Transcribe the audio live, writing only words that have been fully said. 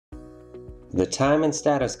The time and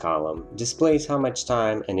status column displays how much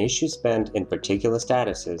time an issue spent in particular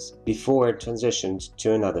statuses before it transitioned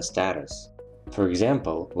to another status. For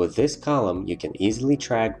example, with this column you can easily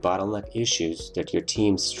track bottleneck issues that your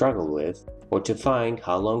team struggle with, or to find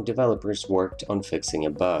how long developers worked on fixing a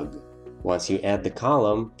bug. Once you add the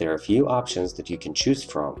column, there are a few options that you can choose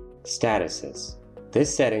from. Statuses.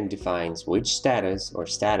 This setting defines which status or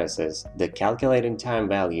statuses the calculated time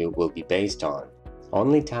value will be based on.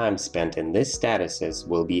 Only time spent in these statuses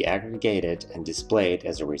will be aggregated and displayed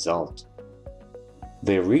as a result.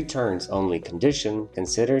 The returns only condition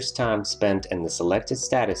considers time spent in the selected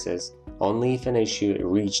statuses only if an issue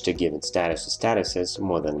reached a given status or statuses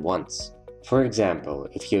more than once. For example,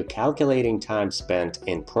 if you're calculating time spent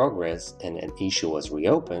in progress and an issue was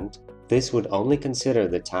reopened, this would only consider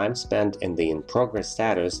the time spent in the in progress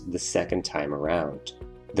status the second time around.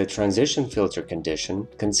 The transition filter condition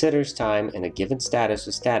considers time in a given status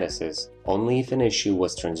or statuses only if an issue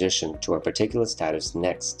was transitioned to a particular status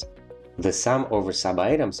next. The sum over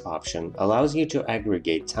sub-items option allows you to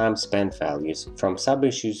aggregate time spent values from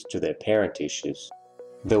sub-issues to their parent issues.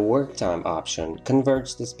 The work time option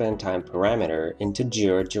converts the spend time parameter into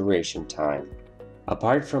Jira duration time.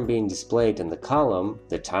 Apart from being displayed in the column,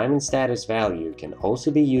 the time and status value can also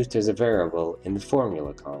be used as a variable in the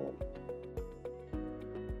formula column.